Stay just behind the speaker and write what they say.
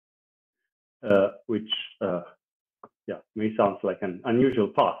which yeah, may sound like an unusual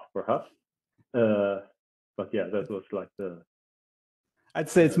path, perhaps. But yeah, that was like the. I'd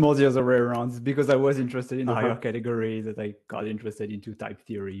say it's more the other way around, because I was interested in higher category that I got interested into type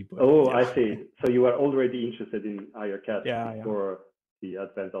theory. But, oh, yeah. I see. So you were already interested in higher cat before the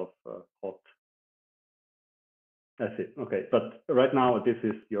advent of hot. I see. Okay, but right now this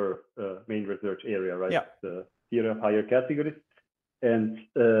is your main research area, right? Yeah. The theory of higher categories, and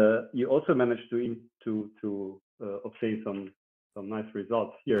you also managed to obtain some nice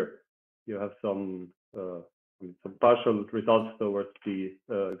results here. You have some partial results towards the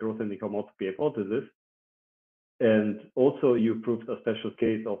growth in the homotopy hypothesis, and also you proved a special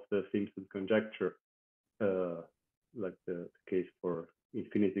case of the Simpson conjecture, like the case for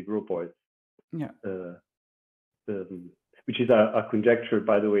infinity groupoids. Yeah. Which is a conjecture,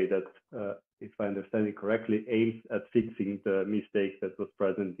 by the way, that, if I understand it correctly, aims at fixing the mistake that was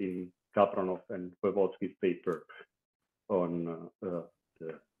present in Kapranov and Voevodsky's paper on the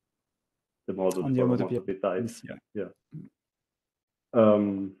model for homotopy types. Yeah.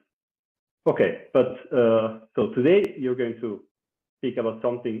 Okay, but so today you're going to speak about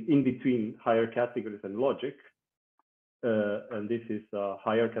something in between higher categories and logic, and this is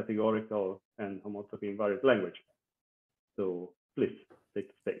higher categorical and homotopy invariant language. So please take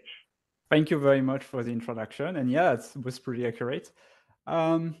the stage. Thank you very much for the introduction. And yeah, it was pretty accurate.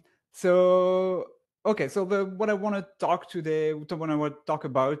 So what I want to talk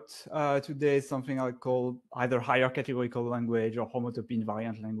about today is something I call either higher categorical language or homotopy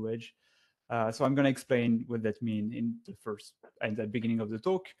invariant language. So I'm going to explain what that means in the beginning of the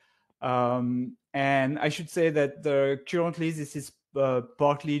talk. And I should say that currently this is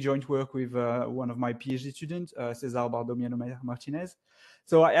partly joint work with one of my PhD students, Cesar Bardomiano Martinez.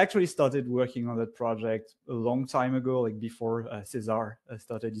 So I actually started working on that project a long time ago, like before Cesar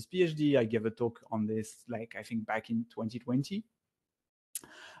started his PhD. I gave a talk on this, like I think back in 2020.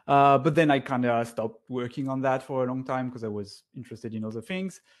 But then I kind of stopped working on that for a long time because I was interested in other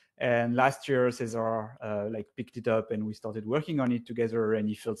things. And last year, Cesar like picked it up and we started working on it together, and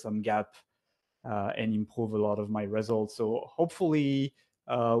he filled some gap and improved a lot of my results. So hopefully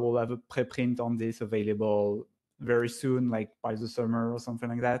we'll have a preprint on this available very soon, like by the summer or something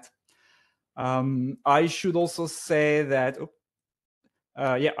like that. I should also say that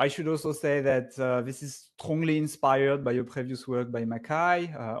this is strongly inspired by a previous work by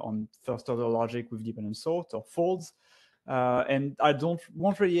Mackay on first-order logic with dependent sort or folds. And I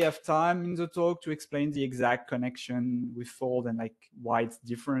won't really have time in the talk to explain the exact connection with fold and like why it's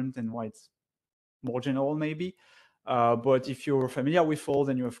different and why it's more general maybe. But if you're familiar with fold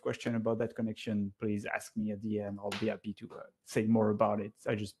and you have questions about that connection, please ask me at the end. I'll be happy to say more about it.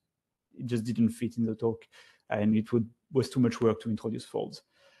 It just didn't fit in the talk, and it was too much work to introduce folds.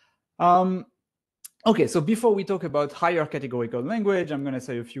 Okay, so before we talk about higher categorical language, I'm going to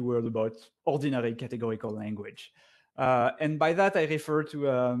say a few words about ordinary categorical language. And by that, I refer to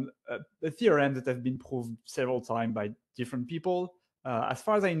a theorem that has been proved several times by different people. As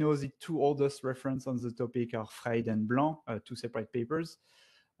far as I know, the two oldest references on the topic are Freid and Blanc, two separate papers.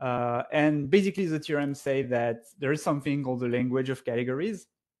 And basically, the theorem says that there is something called the language of categories,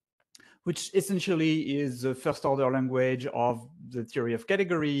 which essentially is the first-order language of the theory of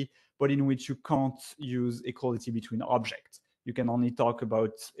category, but in which you can't use equality between objects. You can only talk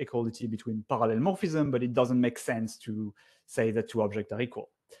about equality between parallel morphism, but it doesn't make sense to say that two objects are equal.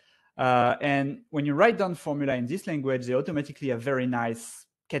 And when you write down formula in this language, they automatically have very nice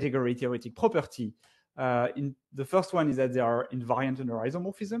category theoretic property. In the first one is that they are invariant under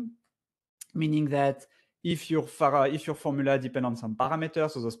isomorphism, meaning that if your formula depends on some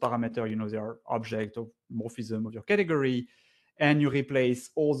parameters, so those parameters, they are object of morphism of your category, and you replace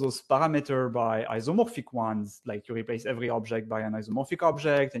all those parameters by isomorphic ones, like you replace every object by an isomorphic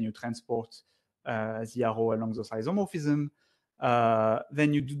object, and you transport the arrow along those isomorphism,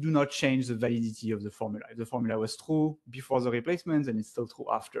 then you do not change the validity of the formula. If the formula was true before the replacement, then it's still true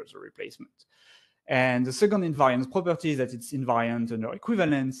after the replacement. And the second invariance property is that it's invariant under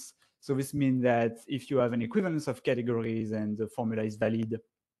equivalence. So this means that if you have an equivalence of categories and the formula is valid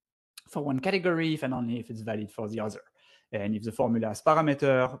for one category, if and only if it's valid for the other. And if the formula has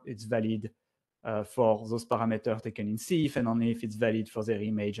parameter, it's valid for those parameters taken in C, if and only if it's valid for their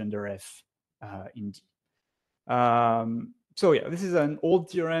image under F in D. So yeah, this is an old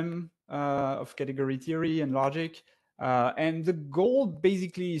theorem of category theory and logic. And the goal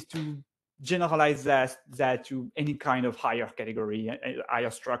basically is to generalize that to any kind of higher category,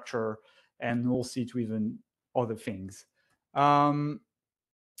 higher structure, and we'll see to even other things.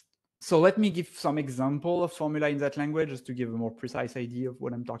 So let me give some example of formula in that language just to give a more precise idea of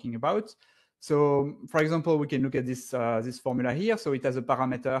what I'm talking about. So, for example, we can look at this this formula here. So it has a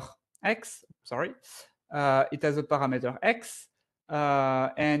parameter x. Sorry, it has a parameter x,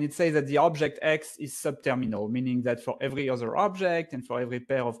 and it says that the object x is subterminal, meaning that for every other object and for every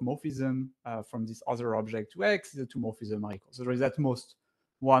pair of morphism from this other object to x, the two morphisms are equal. So there is at most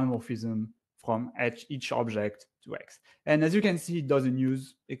one morphism from each object to x. And as you can see, it doesn't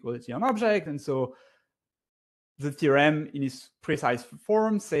use equality on object, and so the theorem in its precise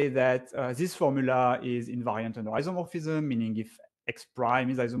form say that this formula is invariant under isomorphism, meaning if x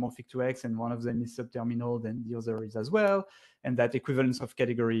prime is isomorphic to x and one of them is subterminal, then the other is as well, and that equivalence of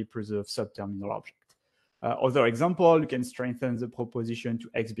category preserves subterminal object. Other example, you can strengthen the proposition to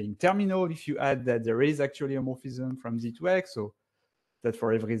x being terminal if you add that there is actually a morphism from z to x, so that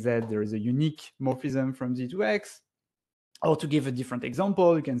for every z there is a unique morphism from z to x. Or to give a different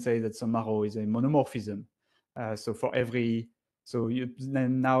example, you can say that some arrow is a monomorphism. So for every,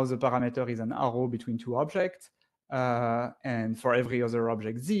 then now the parameter is an arrow between two objects, and for every other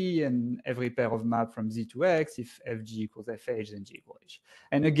object z and every pair of map from z to x, if fg equals fh, then g equals h.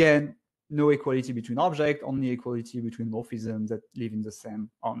 And again, no equality between objects, only equality between morphisms that live in the same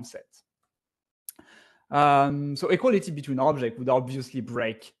OM set. So equality between objects would obviously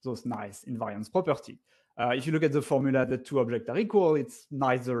break those nice invariance property. If you look at the formula that two objects are equal, it's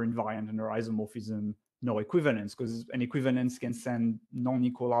neither invariant under isomorphism nor equivalence, because an equivalence can send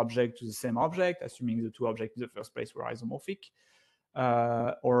non-equal object to the same object, assuming the two objects in the first place were isomorphic.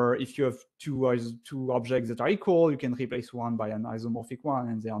 Or if you have two objects that are equal, you can replace one by an isomorphic one,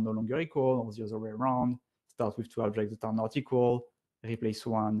 and they are no longer equal, or the other way around. Start with two objects that are not equal, replace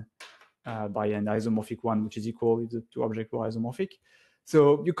one by an isomorphic one, which is equal if the two objects were isomorphic.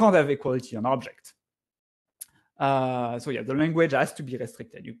 So you can't have equality on object. So yeah, the language has to be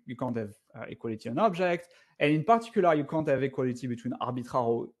restricted. You can't have equality on object. And in particular, you can't have equality between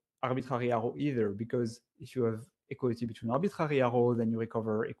arbitrary arrow either, because if you have equality between arbitrary arrows, then you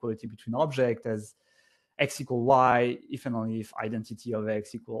recover equality between objects as x equal y, if and only if identity of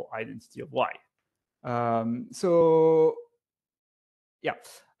x equal identity of y. So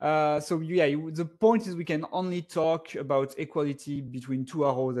the point is we can only talk about equality between two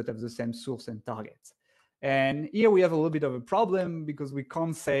arrows that have the same source and target. And here we have a little bit of a problem because we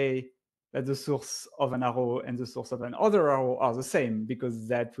can't say that the source of an arrow and the source of another arrow are the same, because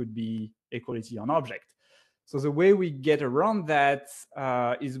that would be equality on object. So the way we get around that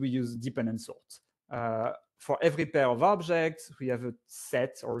is we use dependent sort. For every pair of objects, we have a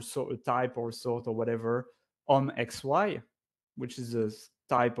set or a type or sort or whatever on xy, which is a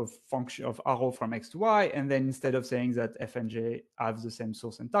type of function of arrow from x to y. And then instead of saying that f and j have the same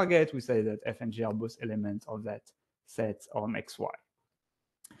source and target, we say that f and j are both elements of that set on xy.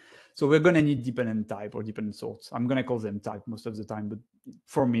 So we're going to need dependent type or dependent sorts. I'm going to call them type most of the time, but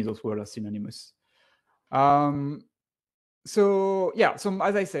for me, those words are synonymous. So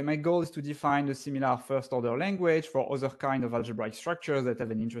as I say, my goal is to define a similar first-order language for other kind of algebraic structures that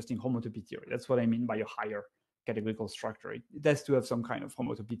have an interesting homotopy theory. That's what I mean by a higher categorical structure. It has to have some kind of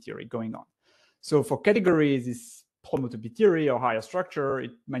homotopy theory going on. So for categories, this homotopy theory or higher structure,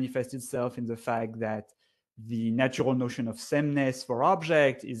 it manifests itself in the fact that the natural notion of sameness for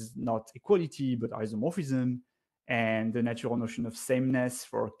object is not equality, but isomorphism. And the natural notion of sameness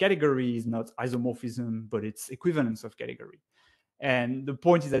for category is not isomorphism, but it's equivalence of category. And the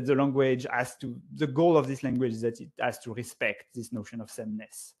point is that the language the goal of this language is that it has to respect this notion of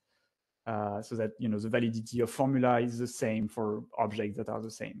sameness. So that the validity of formula is the same for objects that are the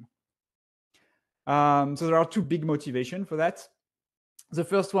same. So there are two big motivations for that. The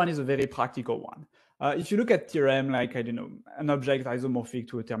first one is a very practical one. If you look at theorem like, I don't know, an object isomorphic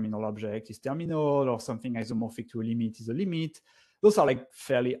to a terminal object is terminal, or something isomorphic to a limit is a limit, those are like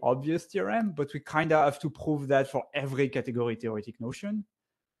fairly obvious theorem, but we kind of have to prove that for every category theoretic notion.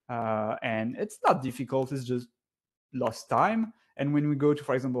 And it's not difficult, it's just lost time. And when we go to,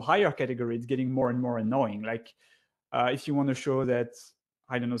 for example, higher category, it's getting more and more annoying. Like if you want to show that,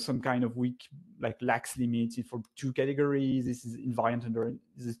 I don't know, some kind of weak, like lax limit for two categories, this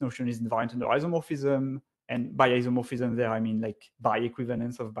notion is invariant under isomorphism. And by isomorphism there, I mean like by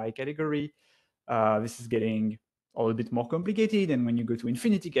equivalence of by category. This is getting a little bit more complicated. And when you go to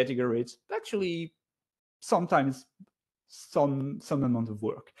infinity category, it's actually sometimes some amount of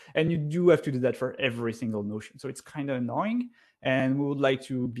work. And you do have to do that for every single notion. So it's kind of annoying. And we would like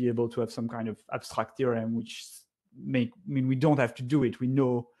to be able to have some kind of abstract theorem which we don't have to do it. We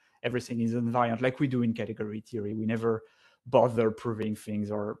know everything is invariant like we do in category theory. We never bother proving things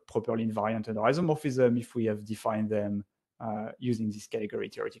are properly invariant under isomorphism if we have defined them using this category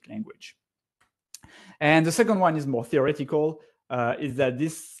theoretic language. And the second one is more theoretical. is that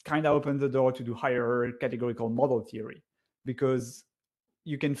this kind of opens the door to do higher categorical model theory, because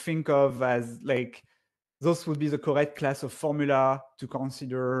you can think of as like those would be the correct class of formula to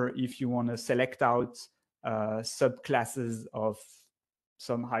consider if you want to select out subclasses of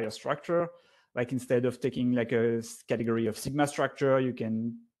some higher structure. Like instead of taking like a category of sigma structure, you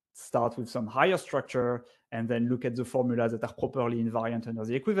can start with some higher structure and then look at the formulas that are properly invariant under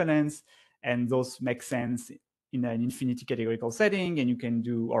the equivalence. And those make sense in an infinity categorical setting, and you can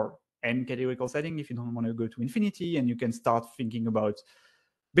do, or n categorical setting if you don't want to go to infinity, and you can start thinking about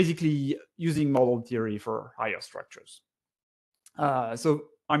basically using model theory for higher structures. So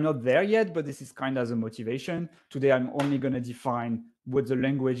I'm not there yet, but this is kind of the motivation. Today, I'm only going to define what the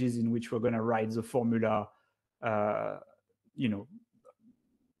language is in which we're going to write the formula. You know,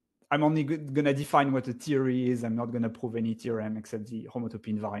 I'm only going to define what a theory is. I'm not going to prove any theorem except the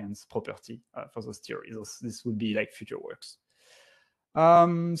homotopy invariance property for those theories. This would be like future works.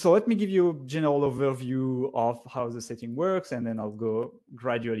 So let me give you a general overview of how the setting works, and then I'll go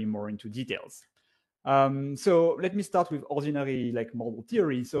gradually more into details. So let me start with ordinary like model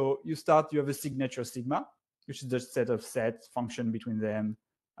theory. So you have a signature sigma, which is the set of sets, function between them,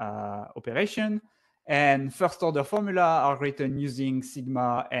 operation. And first order formula are written using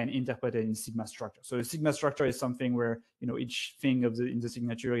sigma and interpreted in sigma structure. So a sigma structure is something where each thing in the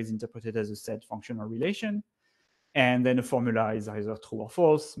signature is interpreted as a set, function, or relation. And then a formula is either true or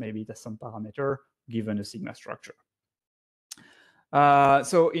false. Maybe it has some parameter given a sigma structure.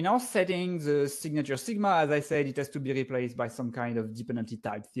 So in our setting, the signature sigma, as I said, it has to be replaced by some kind of dependently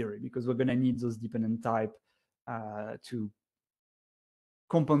type theory, because we're going to need those dependent type to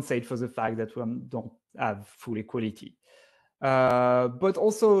compensate for the fact that we don't have full equality. But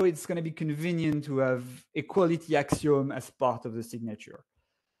also, it's going to be convenient to have equality axiom as part of the signature.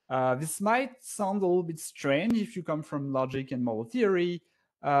 This might sound a little bit strange if you come from logic and model theory.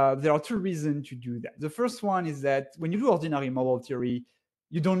 There are two reasons to do that. The first one is that when you do ordinary model theory,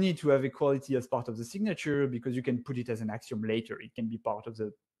 you don't need to have equality as part of the signature, because you can put it as an axiom later. It can be part of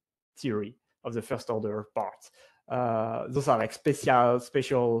the theory of the first order part. Those are like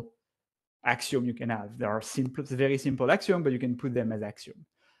special axiom you can have. There are very simple axiom, but you can put them as axiom.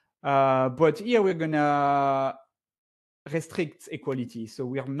 But here we're gonna restrict equality. So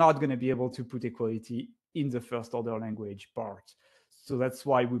we are not going to be able to put equality in the first order language part. So that's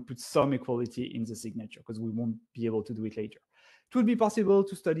why we put some equality in the signature, because we won't be able to do it later. It would be possible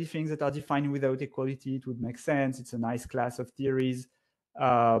to study things that are defined without equality. It would make sense. It's a nice class of theories,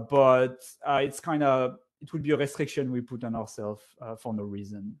 but it would be a restriction we put on ourselves for no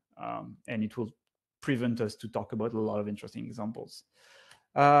reason. And it will prevent us to talk about a lot of interesting examples.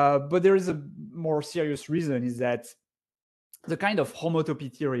 But there is a more serious reason, is that the kind of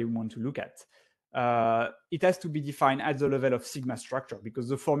homotopy theory we want to look at, it has to be defined at the level of sigma structure, because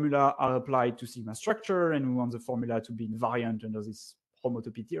the formula are applied to sigma structure, and we want the formula to be invariant under this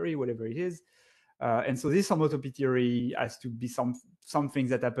homotopy theory, whatever it is. And so this homotopy theory has to be some things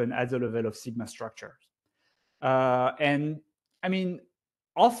that happen at the level of sigma structure. And I mean,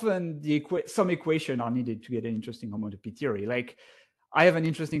 often some equation are needed to get an interesting homotopy theory. Like I have an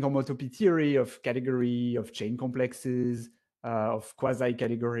interesting homotopy theory of category of chain complexes, of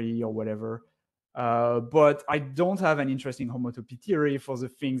quasi-category or whatever. But I don't have an interesting homotopy theory for the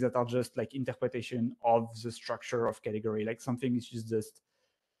things that are just like interpretation of the structure of category, like something which is just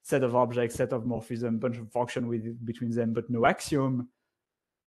set of objects, set of morphism, bunch of function between them, but no axiom.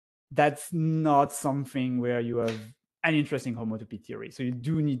 That's not something where you have an interesting homotopy theory. So you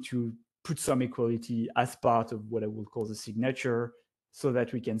do need to put some equality as part of what I would call the signature, so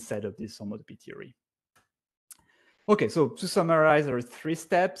that we can set up this homotopy theory. Okay, so to summarize, there are 3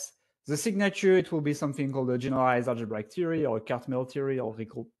 steps. The signature, it will be something called a generalized algebraic theory or a Cartmel theory. I'll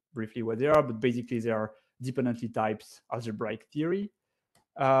recall briefly what they are, but basically they are dependently typed algebraic theory.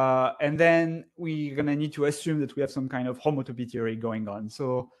 And then we're going to need to assume that we have some kind of homotopy theory going on.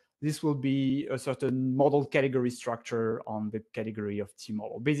 So this will be a certain model category structure on the category of T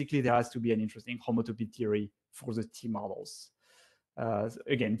model. Basically, there has to be an interesting homotopy theory for the T models.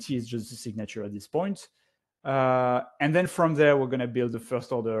 Again, T is just the signature at this point. And then from there, we're going to build the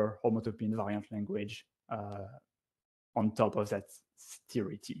first order homotopy invariant language on top of that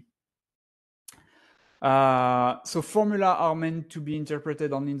theory T. So formula are meant to be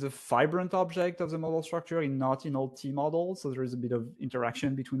interpreted only in the fibrant object of the model structure, and not in all T models. So there is a bit of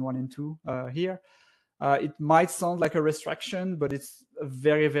interaction between 1 and 2 here. It might sound like a restriction, but it's a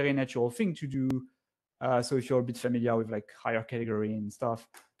very, very natural thing to do. So if you're a bit familiar with like higher category and stuff,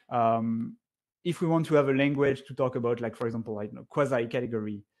 if we want to have a language to talk about, like, for example, quasi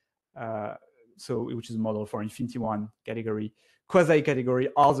category, which is a model for infinity 1 category, quasi-category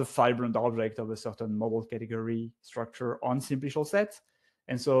are the fibrant object of a certain model category structure on simplicial set.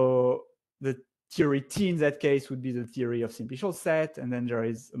 And so the theory T in that case would be the theory of simplicial set. And then there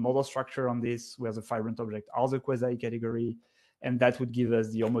is a model structure on this where the fibrant object are the quasi-category. And that would give us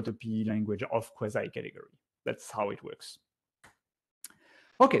the homotopy language of quasi-category. That's how it works.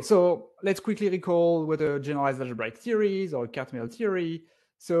 Okay, so let's quickly recall what a generalized algebraic theory is, or a Cartmel theory.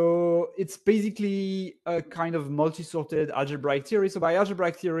 So it's basically a kind of multi-sorted algebraic theory. So by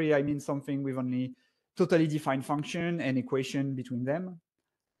algebraic theory, I mean something with only totally defined function and equation between them.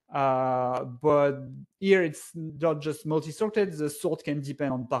 But here it's not just multi-sorted, the sort can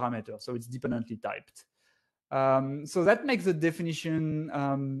depend on parameters, so it's dependently typed. So that makes the definition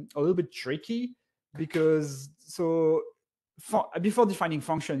a little bit tricky, because before defining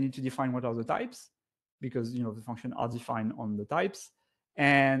function, you need to define what are the types, because the function are defined on the types.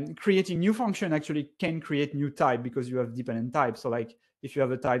 And creating new function actually can create new type because you have dependent types. So like if you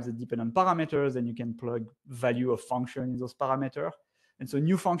have a type that depend on parameters, then you can plug value of function in those parameters. And so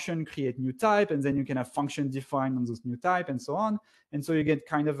new function create new type, and then you can have function defined on those new type and so on. And so you get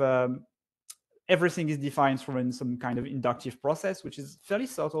kind of everything is defined through some kind of inductive process, which is fairly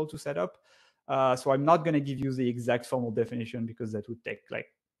subtle to set up. So I'm not going to give you the exact formal definition because that would take like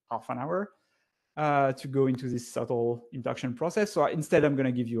half an hour to go into this subtle induction process. So instead, I'm going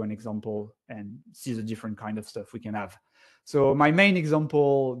to give you an example and see the different kind of stuff we can have. So my main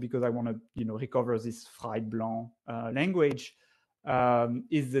example, because I want to recover this Frey-Blanc language,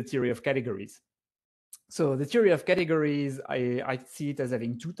 is the theory of categories. So the theory of categories, I see it as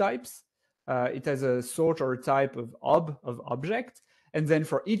having two types. It has a sort or a type of object. And then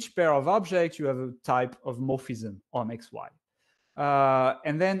for each pair of objects, you have a type of morphism on XY.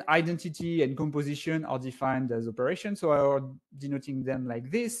 And then identity and composition are defined as operations. So I'm denoting them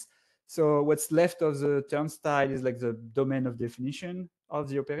like this. So what's left of the turnstile is like the domain of definition of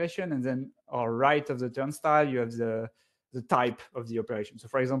the operation. And then on right of the turnstile, you have the type of the operation. So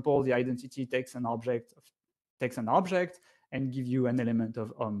for example, the identity takes an object and give you an element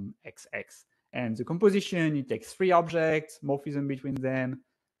of XX. And the composition, it takes three objects, morphism between them,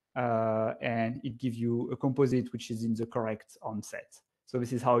 and it gives you a composite which is in the correct set. So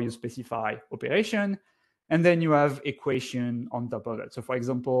this is how you specify operation. And then you have equation on top of it. So for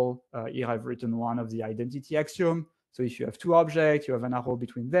example, here I've written one of the identity axiom. So if you have two objects, you have an arrow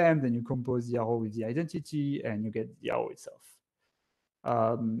between them, then you compose the arrow with the identity and you get the arrow itself.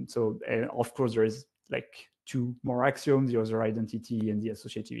 So of course there is like two more axioms, the other identity and the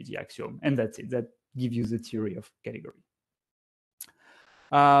associativity axiom, and that's it. That gives you the theory of category.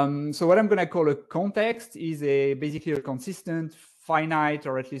 So what I'm going to call a context is basically a consistent, finite,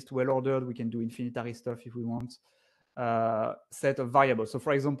 or at least well-ordered, we can do infinitary stuff if we want, set of variables. So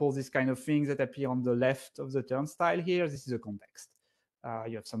for example, this kind of things that appear on the left of the turnstile here, this is a context.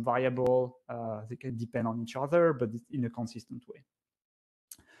 You have some variable, they can depend on each other, but in a consistent way.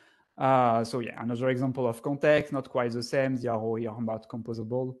 So yeah, another example of context, not quite the same. The arrow here about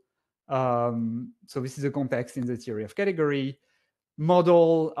composable. So this is a context in the theory of category.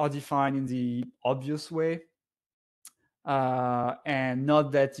 Model are defined in the obvious way. And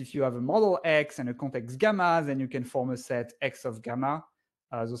note that if you have a model X and a context gamma, then you can form a set X of gamma.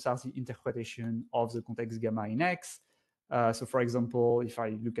 Those are the interpretation of the context gamma in X. So for example, if I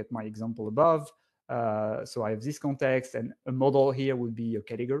look at my example above, so I have this context and a model here would be a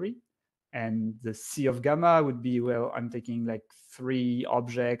category. And the C of gamma would be, well, I'm taking like three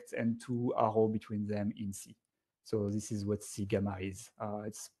objects and two arrows between them in C. So this is what C gamma is.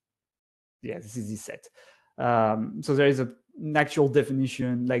 This is this set. So there is an actual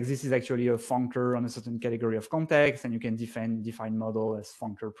definition, like this is actually a functor on a certain category of context, and you can define model as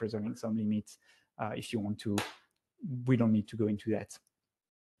functor preserving some limits if you want to. We don't need to go into that.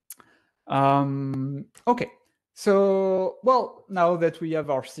 Okay, so, well, now that we have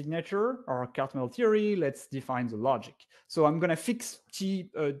our signature, our Cartmel theory, let's define the logic. So I'm going to fix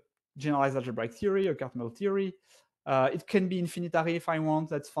T, generalized algebraic theory, or Cartmel theory. It can be infinitary if I want,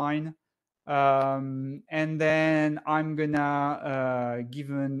 that's fine. And then I'm gonna,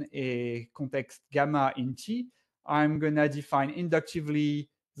 given a context gamma in T, I'm gonna define inductively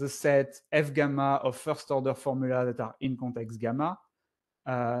the set F gamma of first order formula that are in context gamma,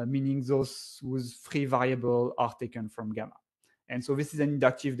 meaning those whose free variable are taken from gamma. And so this is an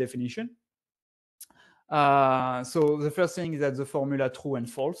inductive definition. So the first thing is that the formula true and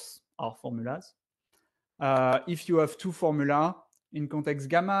false are formulas. If you have two formula in context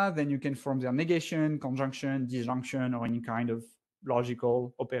gamma, then you can form their negation, conjunction, disjunction, or any kind of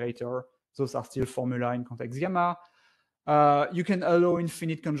logical operator. Those are still formula in context gamma. You can allow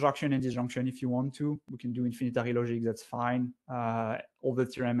infinite conjunction and disjunction if you want to. We can do infinitary logic, that's fine. All the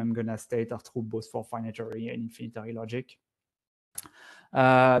theorem I'm gonna state are true both for finitary and infinitary logic.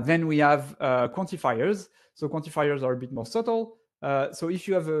 Then we have quantifiers. So quantifiers are a bit more subtle. So if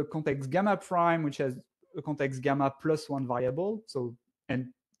you have a context gamma prime, which has a context gamma plus one variable, so, and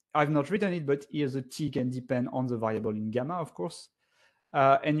I've not written it, but here the t can depend on the variable in gamma, of course.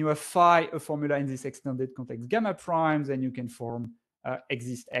 And you have phi, a formula in this extended context gamma prime, then you can form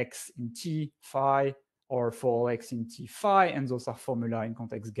exist x in t phi, or for x in t phi, and those are formula in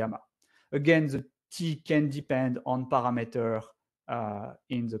context gamma. Again, the t can depend on parameter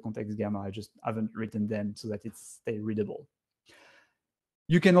in the context gamma. I just haven't written them so that it's stay readable.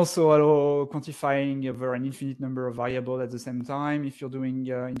 You can also allow quantifying over an infinite number of variables at the same time. If you're doing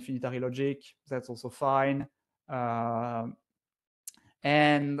infinitary logic, that's also fine.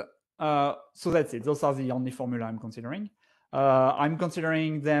 And so that's it. Those are the only formula I'm considering. I'm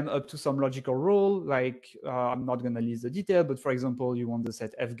considering them up to some logical rule. Like I'm not going to list the detail, but for example, you want the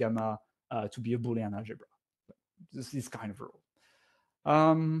set f gamma to be a Boolean algebra. This kind of rule.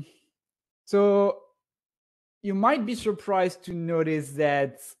 So you might be surprised to notice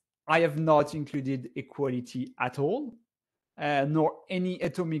that I have not included equality at all, nor any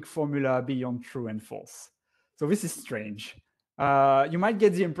atomic formula beyond true and false. So this is strange. You might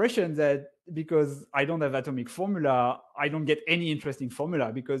get the impression that because I don't have atomic formula, I don't get any interesting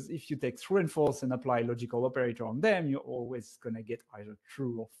formula, because if you take true and false and apply logical operator on them, you're always going to get either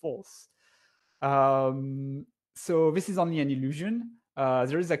true or false. So this is only an illusion.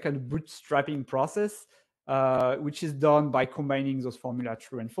 There is a kind of bootstrapping process, which is done by combining those formula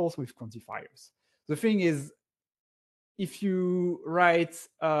true and false with quantifiers. The thing is, if you write,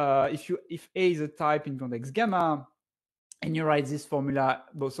 if A is a type in context gamma, and you write this formula,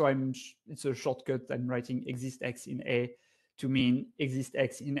 so it's a shortcut. I'm writing exist x in A to mean exist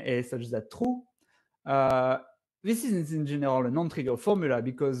x in A such that true. This is in general a non-trivial formula,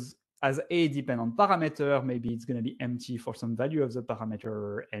 because as A depends on parameter, maybe it's going to be empty for some value of the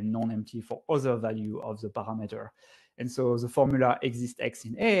parameter and non-empty for other value of the parameter. And so the formula exist x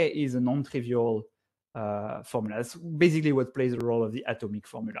in A is a non-trivial formula. That's basically what plays the role of the atomic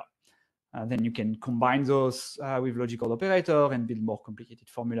formula. Then you can combine those with logical operator and build more complicated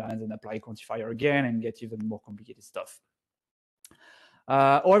formula, and then apply quantifier again and get even more complicated stuff.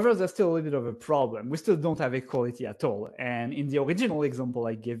 However, there's still a little bit of a problem. We still don't have equality at all. And in the original example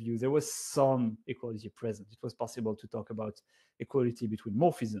I gave you, there was some equality present. It was possible to talk about equality between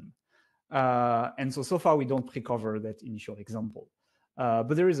morphism. And so far we don't recover that initial example. But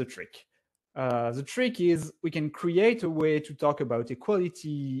there is a trick. The trick is we can create a way to talk about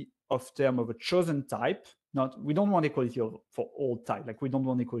equality of term of a chosen type. We don't want equality for all type. Like we don't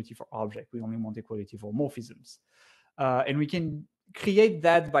want equality for object. We only want equality for morphisms. And we can create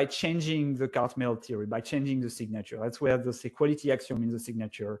that by changing the Cartmel theory, by changing the signature. That's where this equality axiom in the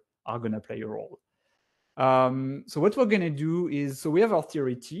signature are going to play a role. So what we're going to do is, so we have our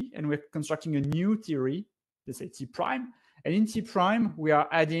theory T, and we're constructing a new theory, let's say T prime. And in T prime, we are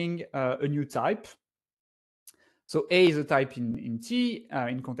adding a new type. So A is a type in T,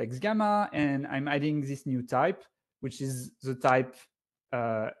 in context gamma, and I'm adding this new type, which is the type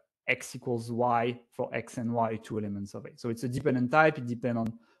x equals y for x and y, two elements of A. So it's a dependent type. It depends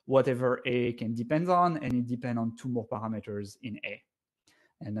on whatever A can depend on, and it depends on two more parameters in A.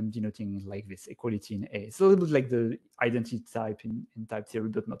 And I'm denoting it like this, equality in A. It's a little bit like the identity type in type theory,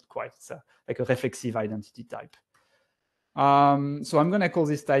 but not quite. It's like a reflexive identity type. So I'm going to call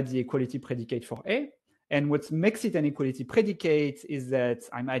this type the equality predicate for A. And what makes it an equality predicate is that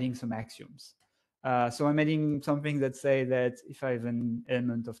I'm adding some axioms. So I'm adding something that say that if I have an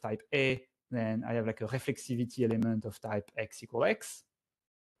element of type A, then I have like a reflexivity element of type x equal x.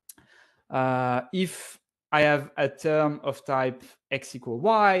 If I have a term of type x equal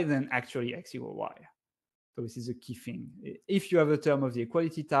y, then actually x equal y. So this is a key thing. If you have a term of the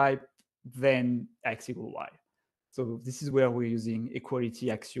equality type, then x equal y. So this is where we're using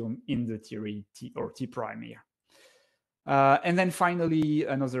equality axiom in the theory T or T prime here. And then finally,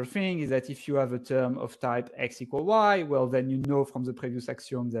 another thing is that if you have a term of type x equal y, well, then you know from the previous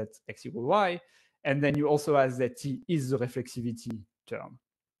axiom that x equal y. And then you also have that T is the reflexivity term.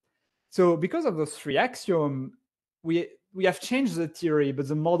 So because of those three axioms, we have changed the theory, but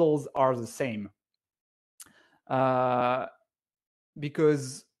the models are the same.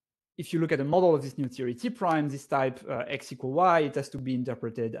 Because if you look at the model of this new theory T prime, this type x equal y, it has to be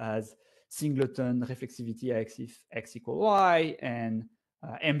interpreted as singleton reflexivity x if x equal y, and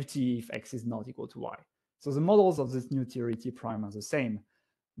empty if x is not equal to y. So the models of this new theory T prime are the same.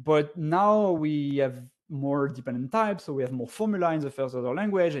 But now we have more dependent types, so we have more formula in the first order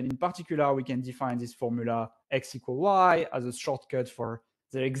language, and in particular, we can define this formula x equal y as a shortcut for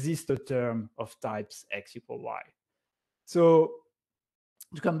there exists a term of types x equal y. So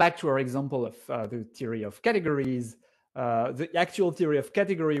to come back to our example of the theory of categories, the actual theory of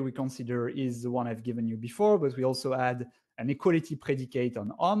category we consider is the one I've given you before, but we also add an equality predicate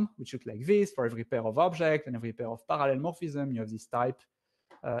on OM, which looks like this. For every pair of objects and every pair of parallel morphism, you have this type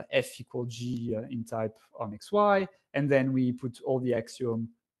f equal g in type on xy, and then we put all the axiom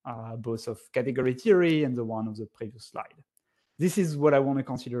both of category theory and the one of the previous slide. This is what I want to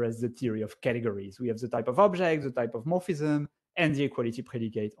consider as the theory of categories. We have the type of object, the type of morphism, and the equality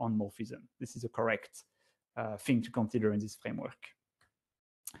predicate on morphism. This is a correct thing to consider in this framework.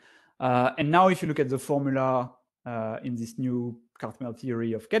 And now if you look at the formula in this new Cartmel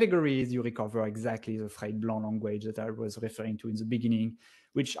theory of categories, you recover exactly the Frey-Blanc language that I was referring to in the beginning,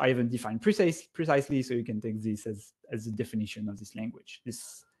 which I haven't defined precisely, so you can take this as the definition of this language,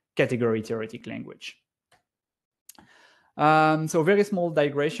 this category theoretic language. So very small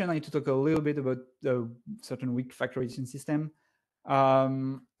digression. I need to talk a little bit about the certain weak factorization system.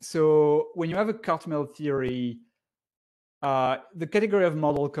 So when you have a Cartmel theory, the category of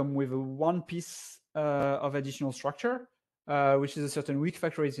model come with one piece of additional structure, which is a certain weak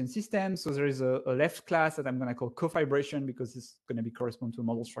factorization system. So there is a left class that I'm going to call cofibration because it's going to be correspond to a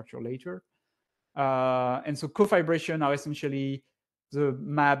model structure later. And so cofibration are essentially the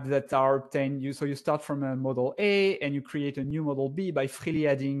map that are obtained. So you start from a model A and you create a new model B by freely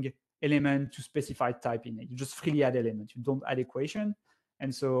adding element to specified type in it. You just freely add element. You don't add equation.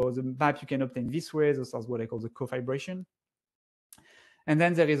 And so the map you can obtain this way. This is what I call the cofibration. And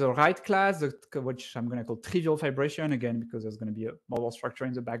then there is a right class, which I'm going to call trivial fibration, again, because there's going to be a model structure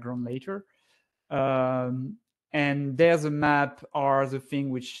in the background later. And there's a map are the thing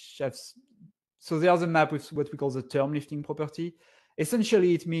which has, so there's a map with what we call the term lifting property.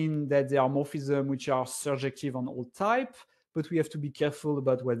 Essentially, it means that there are morphisms which are surjective on all type, but we have to be careful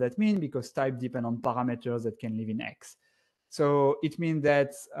about what that means because type depend on parameters that can live in X. So it means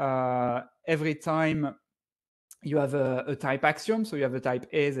that every time you have a type axiom, so you have a type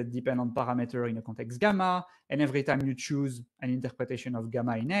A that depend on parameter in a context gamma, and every time you choose an interpretation of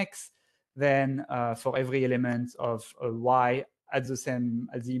gamma in X, then for every element of Y at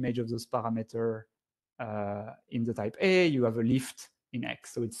the image of those parameter in the type A, you have a lift in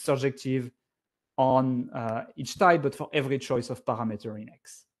X. So it's surjective on each type, but for every choice of parameter in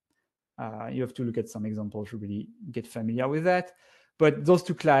X. You have to look at some examples to really get familiar with that. But those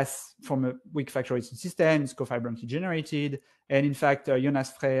two classes from a weak factorization system is cofibrantly generated. And in fact,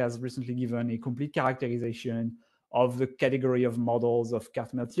 Jonas Frey has recently given a complete characterization of the category of models of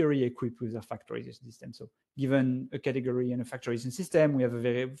Cartmel theory equipped with a factorization system. So given a category and a factorization system, we have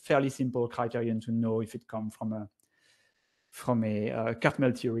a fairly simple criterion to know if it comes from a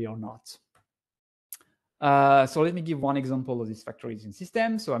Cartmel theory or not. So let me give one example of this factorization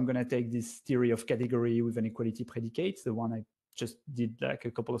system. So I'm going to take this theory of category with an equality predicate, the one I just did like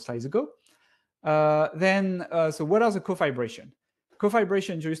a couple of slides ago. So what are the cofibration?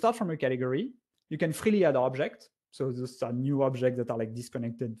 Cofibration, so you start from a category. You can freely add objects. So those are new objects that are like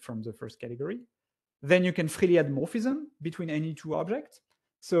disconnected from the first category. Then you can freely add morphism between any two objects.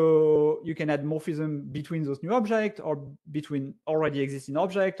 So you can add morphism between those new objects or between already existing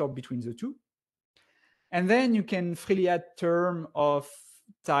objects or between the two. And then you can freely add term of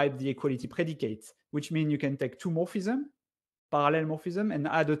type the equality predicate, which means you can take two morphism, parallel morphism, and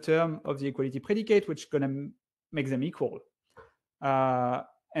add a term of the equality predicate, which is going to make them equal.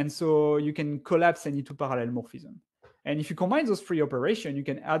 And so you can collapse any two parallel morphism. And if you combine those three operations, you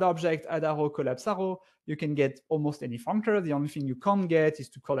can add object, add arrow, collapse arrow. You can get almost any functor. The only thing you can't get is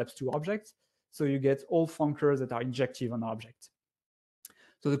to collapse two objects. So you get all functors that are injective on object.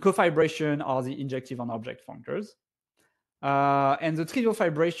 So the cofibration are the injective on object functors. And the trivial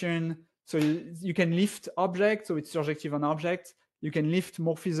fibration, so you can lift object, so it's surjective on object. You can lift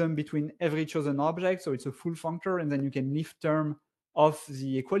morphism between every chosen object, so it's a full functor, and then you can lift term of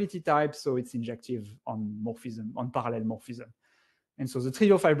the equality type, so it's injective on morphism, on parallel morphism. And so the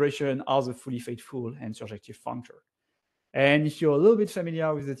trivial fibration are the fully faithful and surjective functor. And if you're a little bit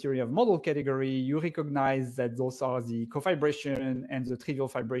familiar with the theory of model category, you recognize that those are the cofibration and the trivial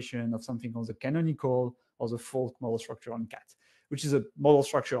fibration of something called the canonical or the Folk model structure on cat, which is a model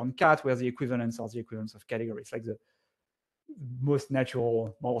structure on cat where the equivalents are the equivalents of categories, like the most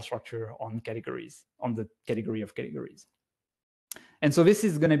natural model structure on categories, on the category of categories. And so this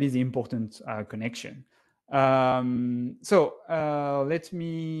is going to be the important connection. Let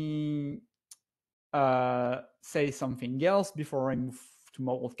me say something else before I move to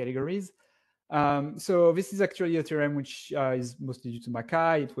model categories. So this is actually a theorem which is mostly due to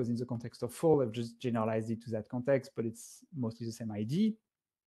Mackay. It was in the context of full. I've just generalized it to that context, but it's mostly the same idea.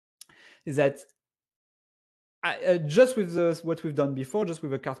 Is that just with what we've done before, just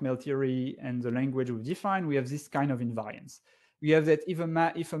with the Cartmel theory and the language we've defined, we have this kind of invariance. We have that if a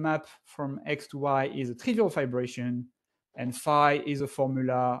map from X to Y is a trivial fibration and phi is a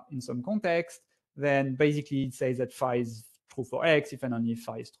formula in some context, then basically it says that phi is true for X if and only if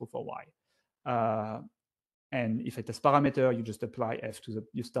phi is true for Y. And if it has parameter, you just apply F to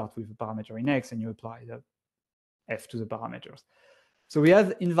you start with a parameter in X and you apply the F to the parameters. So we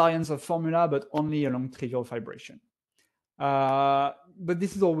have invariance of formula, but only along trivial fibration. But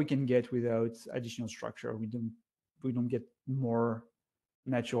this is all we can get without additional structure. We don't get more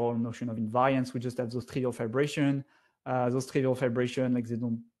natural notion of invariance. We just have those trivial fibration. Those trivial fibration, like they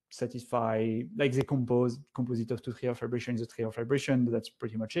don't satisfy, like they composite of two trivial fibration is a trivial fibration, but that's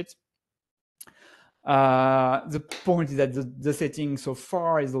pretty much it. The point is that the setting so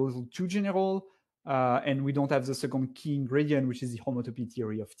far is a little too general. And we don't have the second key ingredient, which is the homotopy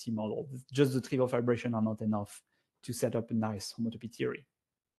theory of T model. Just the trivial fibration are not enough to set up a nice homotopy theory.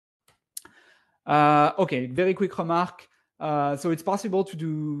 Okay, very quick remark. So it's possible to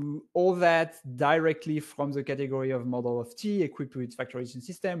do all that directly from the category of model of T equipped with factorization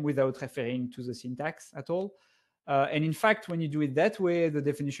system without referring to the syntax at all. And in fact, when you do it that way, the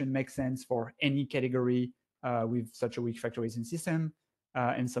definition makes sense for any category with such a weak factorization system.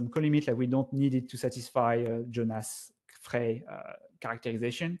 And some colimit, like we don't need it to satisfy Jonas-Frey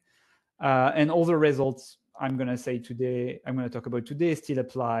characterization. And all the results I'm going to talk about today still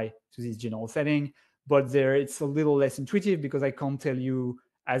apply to this general setting, but there it's a little less intuitive because I can't tell you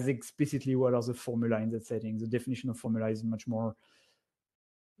as explicitly what are the formula in that setting. The definition of formula is much more,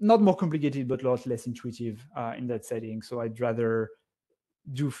 not more complicated, but a lot less intuitive in that setting. So I'd rather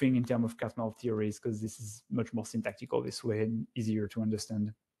do things in terms of Cartmel theories because this is much more syntactical this way and easier to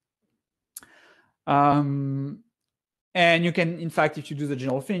understand. And you can, in fact, if you do the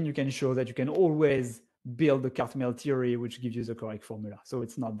general thing, you can show that you can always build the Cartmel theory, which gives you the correct formula. So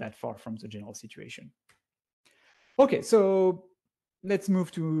it's not that far from the general situation. Okay, so let's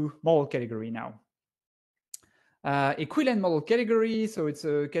move to model category now. Equivalent model category, so it's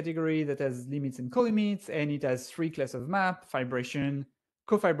a category that has limits and colimits, and it has three classes of map: fibration,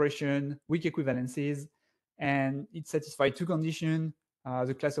 cofibration, weak equivalences, and it satisfies two conditions.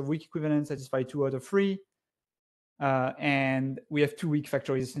 The class of weak equivalence satisfies 2 out of 3. And we have two weak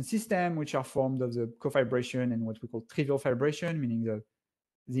factorization systems, which are formed of the cofibration and what we call trivial fibration, meaning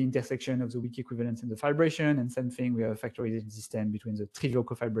the intersection of the weak equivalence and the fibration. And same thing, we have a factorization system between the trivial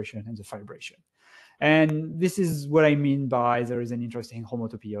cofibration and the fibration. And this is what I mean by there is an interesting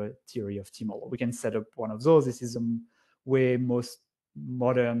homotopy theory of T model. We can set up one of those. This is the way most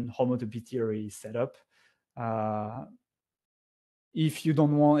modern homotopy theory is set up. If you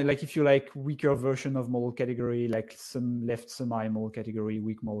don't want, like if you like weaker version of model category, like some left semi model category,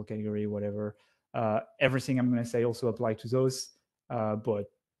 weak model category, whatever, everything I'm going to say also apply to those. But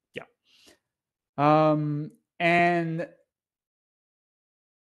yeah. And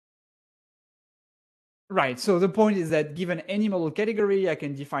right, so the point is that given any model category, I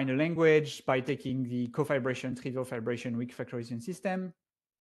can define a language by taking the cofibration, trivial fibration, weak factorization system.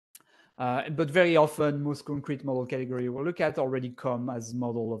 But very often, most concrete model category we'll look at already come as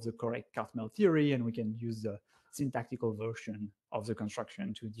model of the correct Cartmel theory, and we can use the syntactical version of the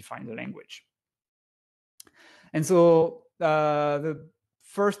construction to define the language. And so the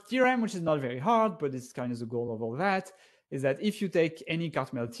first theorem, which is not very hard, but it's kind of the goal of all that, is that if you take any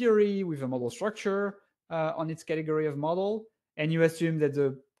Cartmel theory with a model structure on its category of model, and you assume that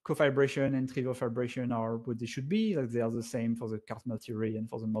the cofibration and trivial fibration are what they should be, like they are the same for the Cartmel theory and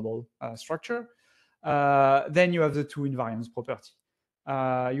for the model structure, then you have the two invariance property.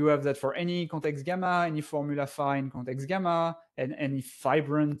 You have that for any context gamma, any formula phi in context gamma, and any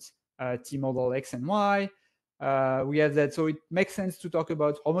fibrant T model X and Y. We have that, so it makes sense to talk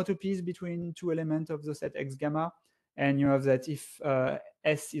about homotopies between two elements of the set X gamma. And you have that if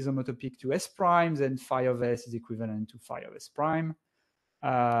S is homotopic to S prime, then phi of S is equivalent to phi of S prime.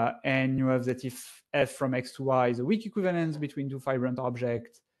 And you have that if F from X to Y is a weak equivalence between two fibrant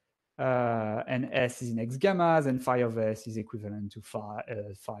objects, and S is in X gamma, then phi of S is equivalent to phi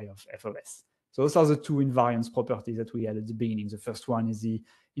of F of S. So those are the two invariance properties that we had at the beginning. The first one is the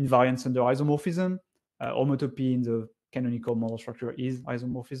invariance under isomorphism. Homotopy in the canonical model structure is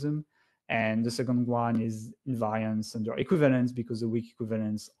isomorphism. And the second one is invariance under equivalence, because the weak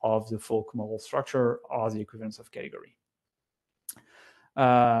equivalence of the folk model structure are the equivalence of category.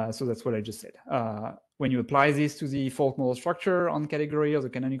 So that's what I just said. When you apply this to the folk model structure on category or the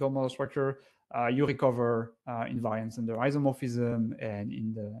canonical model structure, you recover invariance under isomorphism and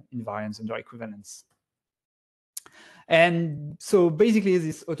in the invariance under equivalence. And so basically,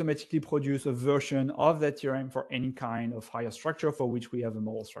 this automatically produces a version of that theorem for any kind of higher structure for which we have a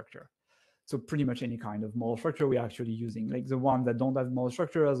model structure. So pretty much any kind of model structure we're actually using. Like the ones that don't have model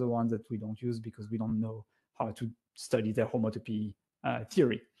structure are the ones that we don't use because we don't know how to study their homotopy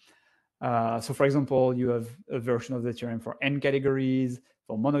theory. So for example, you have a version of the theorem for n categories,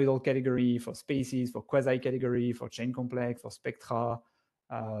 for monoidal category, for spaces, for quasi-category, for chain complex, for spectra.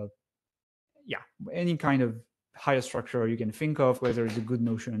 Yeah, any kind of higher structure you can think of where there is a good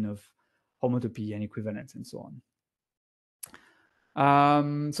notion of homotopy and equivalence and so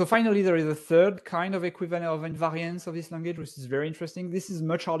on. So finally, there is a third kind of equivalent of invariance of this language, which is very interesting. This is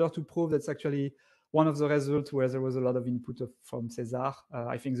much harder to prove. That's actually one of the results where there was a lot of input from César.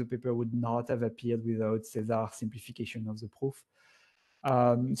 I think the paper would not have appeared without César's simplification of the proof.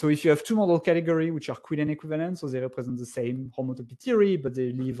 So if you have two model categories, which are Quillen equivalent, so they represent the same homotopy theory, but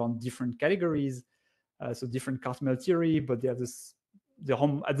they live on different categories. So different Cartmel theory, but they have this,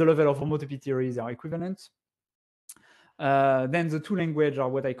 at the level of homotopy theories, they are equivalent. Then the two languages are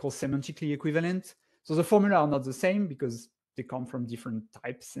what I call semantically equivalent. So the formula are not the same because they come from different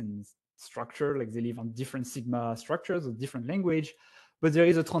types and structure, like they live on different sigma structures or different language, but there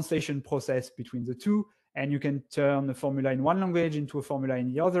is a translation process between the two, and you can turn a formula in one language into a formula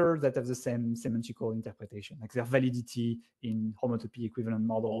in the other that have the same semantical interpretation, like their validity in homotopy equivalent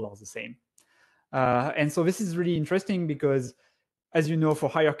model are the same. And so this is really interesting because, as you know, for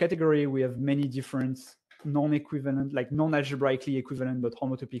higher category, we have many different non-equivalent, like non-algebraically equivalent, but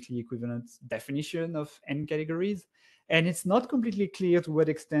homotopically equivalent definition of n categories. And it's not completely clear to what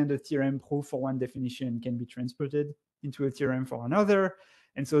extent a theorem proof for one definition can be transported into a theorem for another.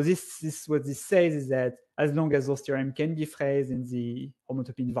 And so this what this says is that as long as those theorems can be phrased in the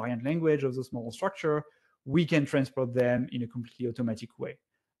homotopy invariant language of those model structure, we can transport them in a completely automatic way.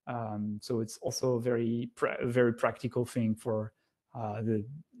 So it's also a very practical thing for the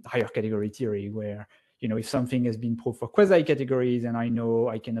higher category theory, where, you know, if something has been proved for quasi categories, and I know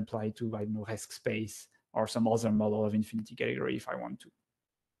I can apply to, I don't know, Resk space or some other model of infinity category if I want to.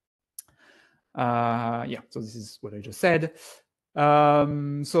 Yeah, so this is what I just said.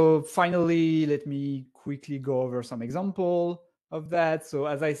 So finally, let me quickly go over some example of that. So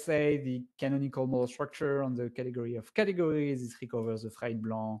as I say, the canonical model structure on the category of categories, it recovers the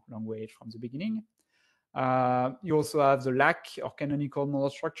Frey-Blanc language from the beginning. You also have the LAC or canonical model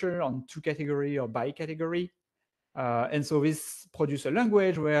structure on two category or by category. And so this produces a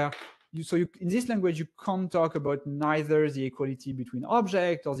language where in this language, you can't talk about neither the equality between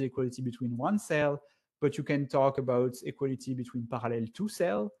object or the equality between one cell, but you can talk about equality between parallel two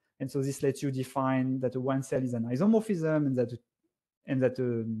cell. And so this lets you define that a one cell is an isomorphism and that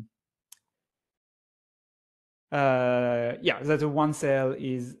a one cell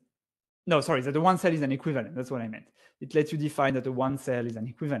is, no, sorry, that the one cell is an equivalent. That's what I meant. It lets you define that the one cell is an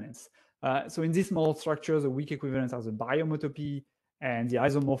equivalence. So in this model structure, the weak equivalents are the bihomotopy, and the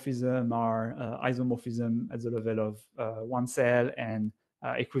isomorphism are isomorphism at the level of one cell and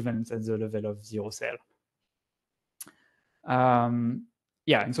equivalence at the level of 0 cell.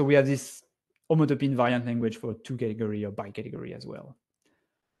 Yeah, and so we have this homotopy invariant language for two category or bi-category as well.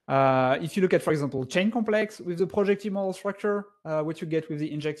 If you look at, for example, chain complex with the projective model structure, what you get with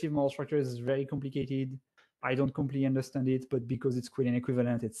the injective model structure is very complicated. I don't completely understand it, but because it's Quillen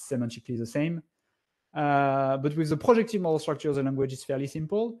equivalent, it's semantically the same. But with the projective model structure, the language is fairly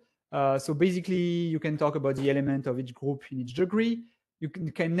simple. So basically, you can talk about the element of each group in each degree. You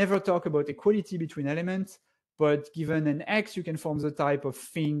can never talk about equality between elements, but given an X, you can form the type of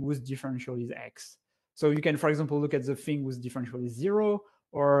thing whose differential is X. So you can, for example, look at the thing whose differential is 0,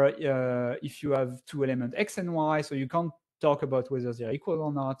 or if you have two elements X and Y, so you can't talk about whether they're equal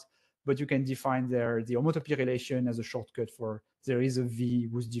or not, but you can define the homotopy relation as a shortcut for there is a V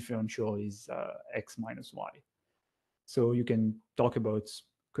whose differential is X minus Y. So you can talk about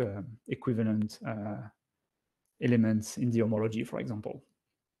equivalent elements in the homology, for example.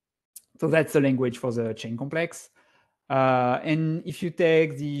 So that's the language for the chain complex. And if you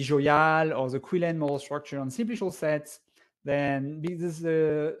take the Joyal or the Quillen model structure on simplicial sets, then because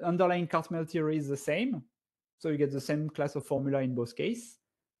the underlying Cartmel theory is the same, so you get the same class of formula in both cases.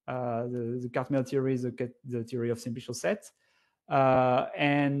 The Cartmel theory is the theory of simplicial sets.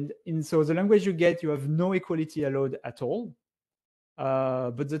 And so the language you get, you have no equality allowed at all.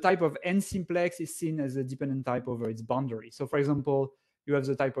 But the type of n simplex is seen as a dependent type over its boundary. So for example, you have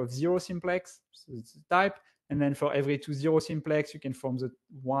the type of 0 simplex, so it's a type, and then for every 2 0 simplex, you can form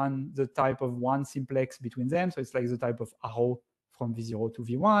the type of 1 simplex between them. So it's like the type of arrow from V0 to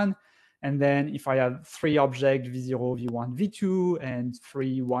V1. And then if I have 3 objects, V0, V1, V2, and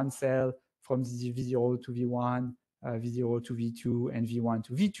 3 one cell from V0 to V1, V0 to V2, and V1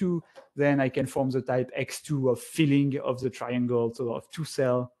 to V2, then I can form the type X2 of filling of the triangle, so of 2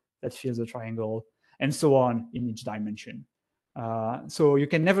 cells that fill the triangle, and so on in each dimension. So you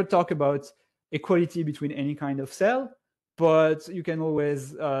can never talk about equality between any kind of cell, but you can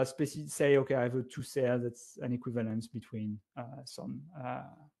always say, okay, I have a 2 cell that's an equivalence between some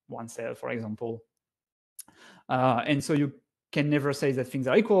 1 cell, for example. And so you can never say that things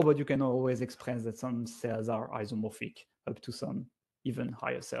are equal, but you can always express that some cells are isomorphic up to some even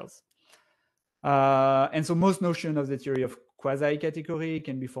higher cells. And so most notion of the theory of quasi-category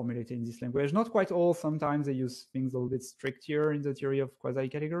can be formulated in this language. Not quite all. Sometimes they use things a little bit stricter in the theory of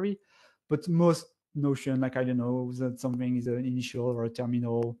quasi-category, but most notion, like, I don't know, that something is an initial or a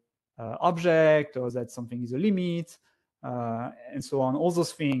terminal object, or that something is a limit, and so on. All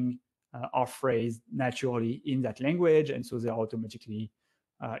those things are phrased naturally in that language, and so they're automatically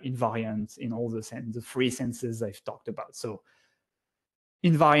invariant in all the 3 senses I've talked about. So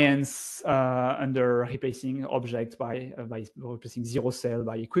invariance under replacing object by replacing 0 cell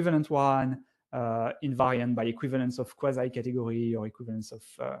by equivalent one, invariant by equivalence of quasi-category or equivalence of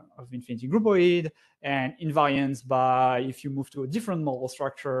infinity groupoid, and invariance by if you move to a different model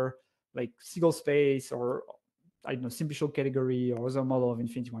structure like single space or, I don't know, simple category or other model of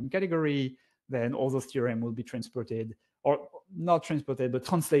infinity one category, then all those theorem will be transported, or not transported, but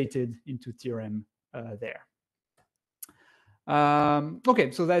translated into theorem there.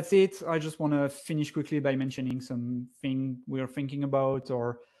 Okay, so that's it. I just want to finish quickly by mentioning something we're thinking about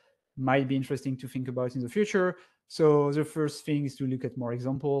or might be interesting to think about in the future. So the first thing is to look at more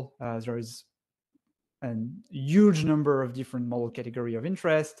example. There is a huge number of different model category of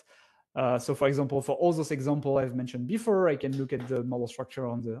interest. So for example, for all those examples I've mentioned before, I can look at the model structure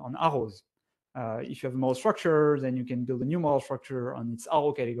on arrows. If you have a model structure, then you can build a new model structure on its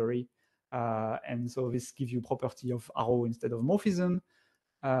arrow category. And so this gives you property of arrow instead of morphism.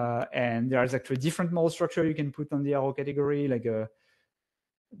 And there's actually different model structure you can put on the arrow category, like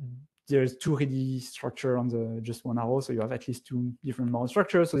there's 2 ready structure on the just one arrow, so you have at least 2 different model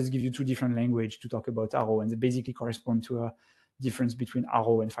structures. So this gives you 2 different language to talk about arrow, and they basically correspond to a difference between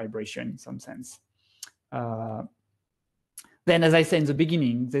arrow and vibration in some sense. Then, as I said in the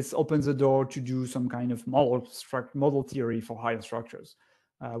beginning, this opens the door to do some kind of model theory for higher structures.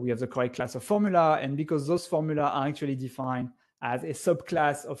 We have the correct class of formula, and because those formula are actually defined as a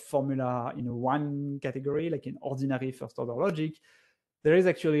subclass of formula in one category, like in ordinary first-order logic, there is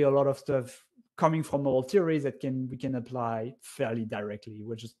actually a lot of stuff coming from model theories that we can apply fairly directly.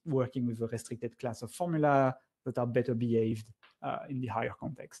 We're just working with a restricted class of formula that are better behaved in the higher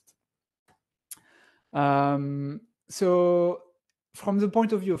context. So from the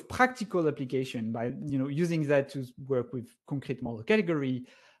point of view of practical application, by using that to work with concrete model category,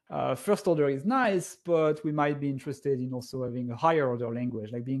 first order is nice, but we might be interested in also having a higher order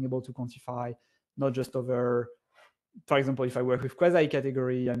language, like being able to quantify not just over, for example, if I work with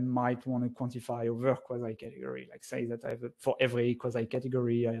quasi-category, I might want to quantify over quasi-category, like say that for every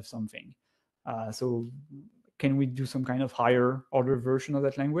quasi-category, I have something. So can we do some kind of higher order version of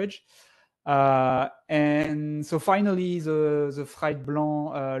that language? And so finally, the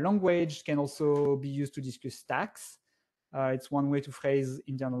Freit-Blanc language can also be used to discuss stacks. It's one way to phrase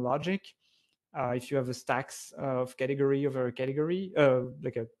internal logic. If you have a stacks of category over a category,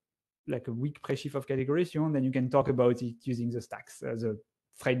 like a weak presheaf of categories, then you can talk about it using the stacks, the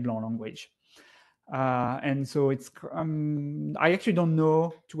Freit-Blanc language. And so it's, I actually don't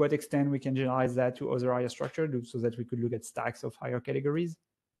know to what extent we can generalize that to other higher structures so that we could look at stacks of higher categories.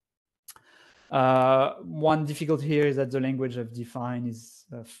 One difficulty here is that the language I've defined is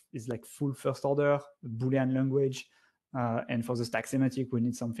like full first order Boolean language. And for the stack semantic, we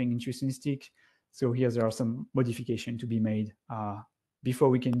need something intuitionistic. So here there are some modification to be made before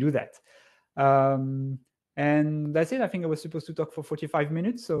we can do that. And that's it. I think I was supposed to talk for 45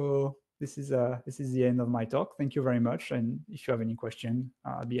 minutes. So this is the end of my talk. Thank you very much. And if you have any question,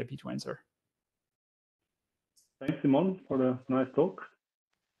 I'll be happy to answer. Thanks, Simon, for the nice talk.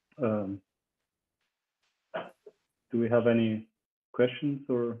 Do we have any questions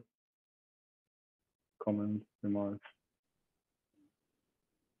or comments, remarks?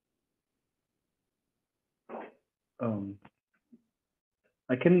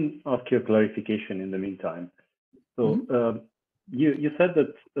 I can ask you a clarification in the meantime. So you said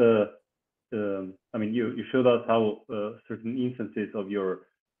that I mean you showed us how certain instances of your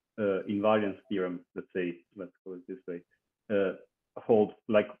invariance theorem, let's call it this way, hold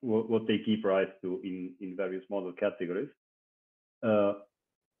like what they give rise to in various model categories.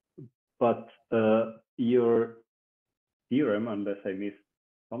 but your theorem, unless I missed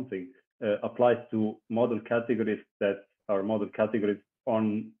something, applies to model categories that are model categories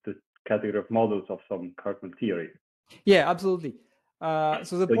on the category of models of some Cartman theory. Yeah, absolutely.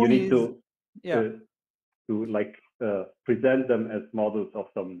 So the point you need is, to like present them as models of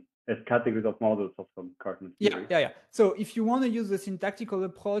some, as categories of models of some Cartman theory. Yeah. So if you want to use the syntactical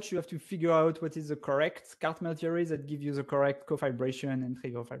approach, you have to figure out what is the correct Cartman theory that give you the correct cofibration and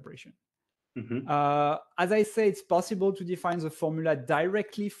trivial fibration. As I say, it's possible to define the formula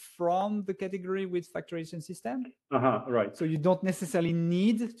directly from the category with factorization system. Right. So you don't necessarily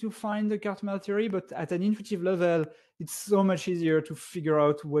need to find the Cartman theory, but at an intuitive level, it's so much easier to figure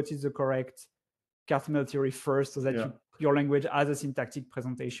out what is the correct Cartman theory first, so that your language has a syntactic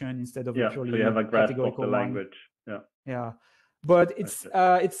presentation instead of a purely so you have a grasp of categorical the language. Yeah. But it's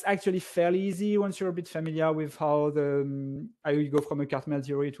actually fairly easy once you're a bit familiar with how you go from a Cartman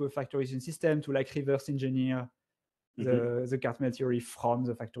theory to a factorization system to like reverse engineer the Cartman theory from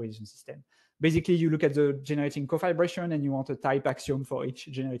the factorization system. Basically, you look at the generating cofibration and you want a type axiom for each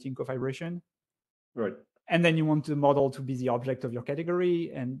generating cofibration. Right. And then you want the model to be the object of your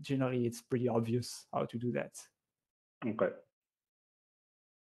category. And generally, it's pretty obvious how to do that. Okay.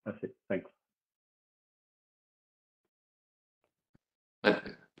 That's it. Thanks.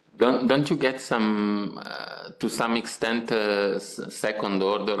 Don't you get some, to some extent, second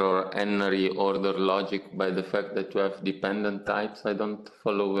order or n-ry order logic by the fact that you have dependent types? I don't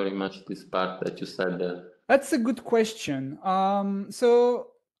follow very much this part that you said there. That's a good question. So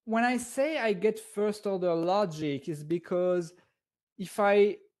when I say I get first order logic, is because if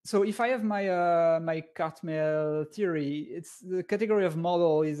I have my my Cartman theory, it's the category of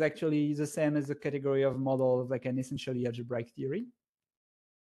model is actually the same as the category of model of like an essentially algebraic theory.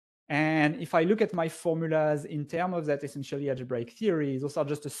 And if I look at my formulas in terms of that essentially algebraic theory, those are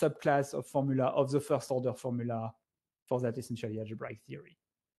just a subclass of formula of the first order formula for that essentially algebraic theory.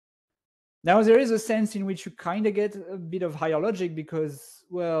 Now, there is a sense in which you kind of get a bit of higher logic because,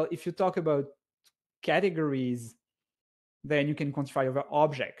 well, if you talk about categories, then you can quantify over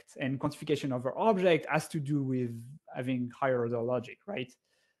objects, and quantification over object has to do with having higher order logic, right?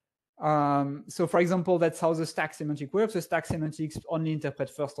 So for example, that's how the stack semantic works. The stack semantics only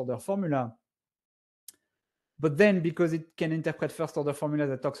interpret first order formula. But then because it can interpret first order formula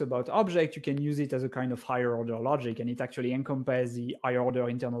that talks about object, you can use it as a kind of higher order logic, and it actually encompasses the higher order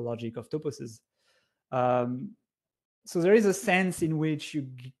internal logic of toposes. So there is a sense in which you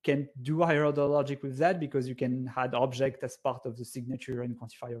can do higher order logic with that because you can add object as part of the signature and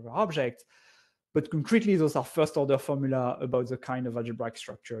quantify over object. But concretely, those are first order formula about the kind of algebraic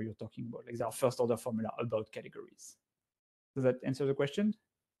structure you're talking about. Like they are first order formula about categories. Does that answer the question?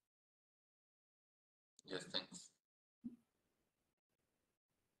 Yes, thanks.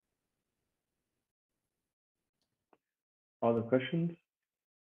 Other questions?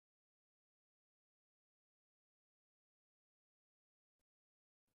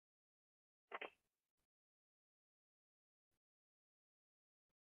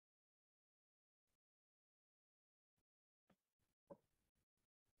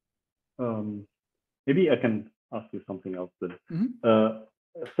 Maybe I can ask you something else then. I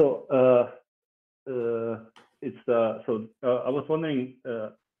was wondering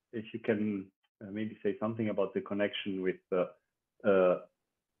if you can maybe say something about the connection with the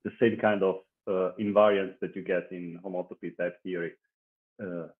same kind of invariance that you get in homotopy type theory.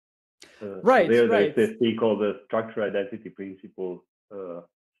 Right. There's this thing called the structure identity principle. Absolutely.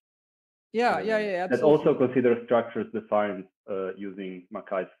 That also considers structures defined using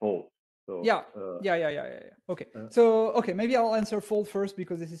Mackay's fold. So, Okay. So maybe I'll answer fold first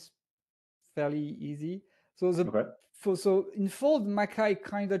because this is fairly easy. So so in fold, Mackay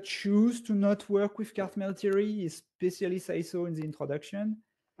kind of choose to not work with Cartman theory. He especially say so in the introduction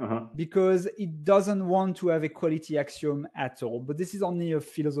because it doesn't want to have equality axiom at all. But this is only a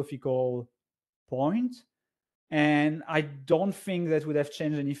philosophical point. And I don't think that would have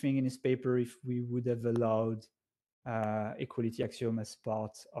changed anything in his paper if we would have allowed equality axiom as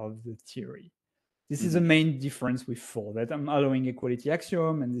part of the theory. This is the main difference with fold, that I'm allowing equality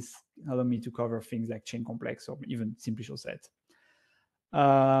axiom, and this allows me to cover things like chain complex or even simplicial set.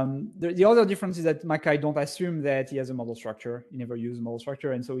 The other difference is that Mackay don't assume that he has a model structure. He never uses model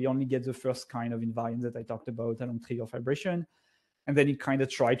structure, and so he only gets the first kind of invariance that I talked about along trivial fibration. And then he kind of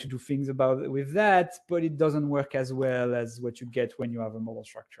tried to do things with that, but it doesn't work as well as what you get when you have a model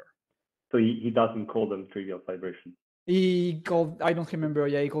structure. So he doesn't call them trivial fibration. He called, I don't remember.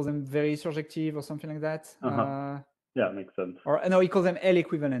 Yeah, he calls them very surjective or something like that. Yeah, makes sense. Or no, he calls them L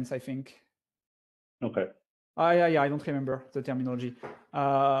equivalents, I think. Okay. Yeah, I don't remember the terminology,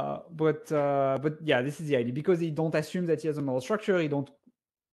 but yeah, this is the idea, because he don't assume that he has a model structure. He don't,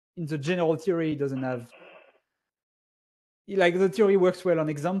 in the general theory, he doesn't have, like, the theory works well on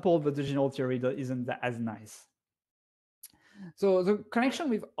example, but the general theory isn't as nice. So the connection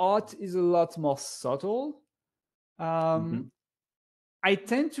with art is a lot more subtle. I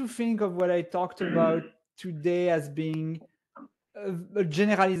tend to think of what I talked about today as being a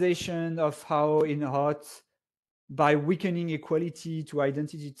generalization of how in art, by weakening equality to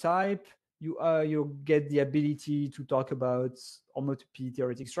identity type, you get the ability to talk about homotopy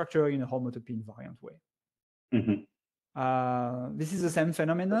theoretic structure in a homotopy invariant way. This is the same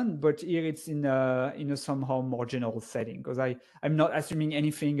phenomenon, but here it's in a somehow more general setting, because I'm not assuming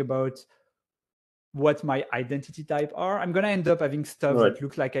anything about what my identity type are. I'm going to end up having stuff that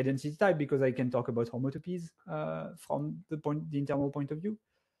looks like identity type, because I can talk about homotopies from the internal point of view.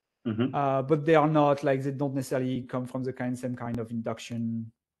 But they are not, like, they don't necessarily come from the same kind of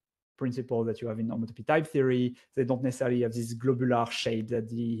induction principle that you have in homotopy type theory. They don't necessarily have this globular shape that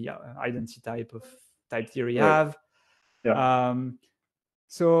the identity type of type theory have.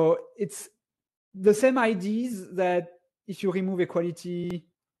 So it's the same ideas that if you remove equality,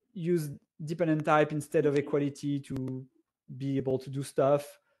 use dependent type instead of equality to be able to do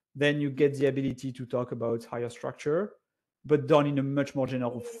stuff, then you get the ability to talk about higher structure, but done in a much more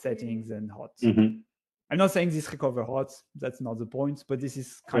general setting than hot. I'm not saying this recover hot, that's not the point, but this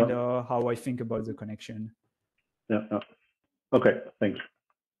is kind of how I think about the connection. Yeah. Okay, thanks.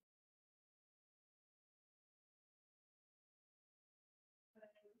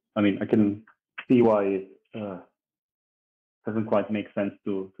 I mean, I can see why it doesn't quite make sense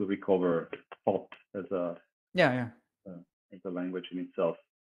to recover hot as a as a language in itself.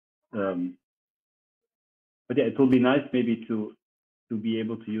 But yeah, it will be nice maybe to be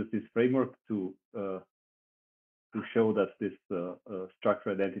able to use this framework to show that this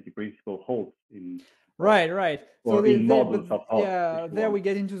structure identity principle holds in right. Or so in models of hot. Yeah, there we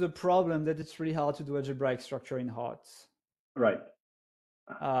get into the problem that it's really hard to do algebraic structure in hot. Right.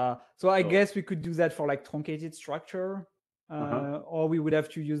 So I guess we could do that for, like, truncated structure, or we would have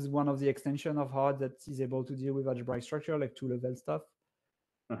to use one of the extension of hot that is able to deal with algebraic structure, like 2-level stuff.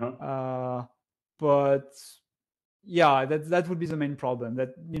 But yeah, that would be the main problem.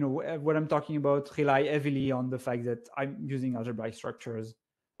 That, you know, what I'm talking about rely heavily on the fact that I'm using algebraic structures,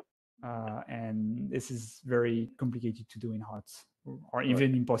 and this is very complicated to do in hot, or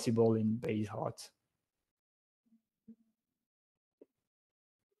even impossible in base hot.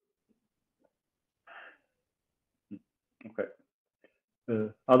 Okay.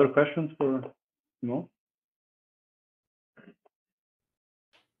 Other questions for Simon?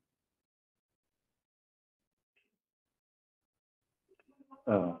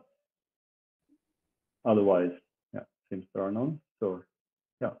 Otherwise, yeah, seems there are none. So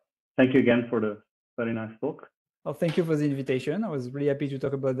yeah, thank you again for the very nice talk. Well, thank you for the invitation. I was really happy to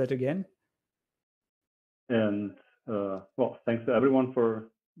talk about that again. And well, thanks to everyone for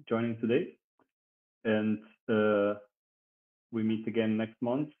joining today. And we meet again next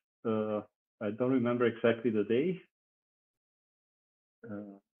month. I don't remember exactly the day.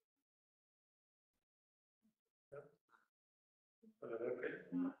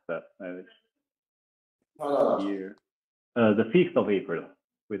 Here. The 5th of April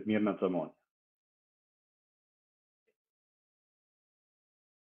with Mirna Zamon.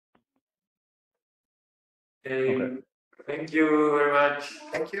 Okay. Thank you very much.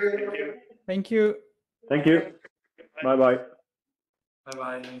 Thank you. Thank you. Thank you. Bye-bye.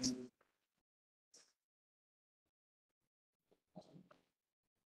 Bye-bye.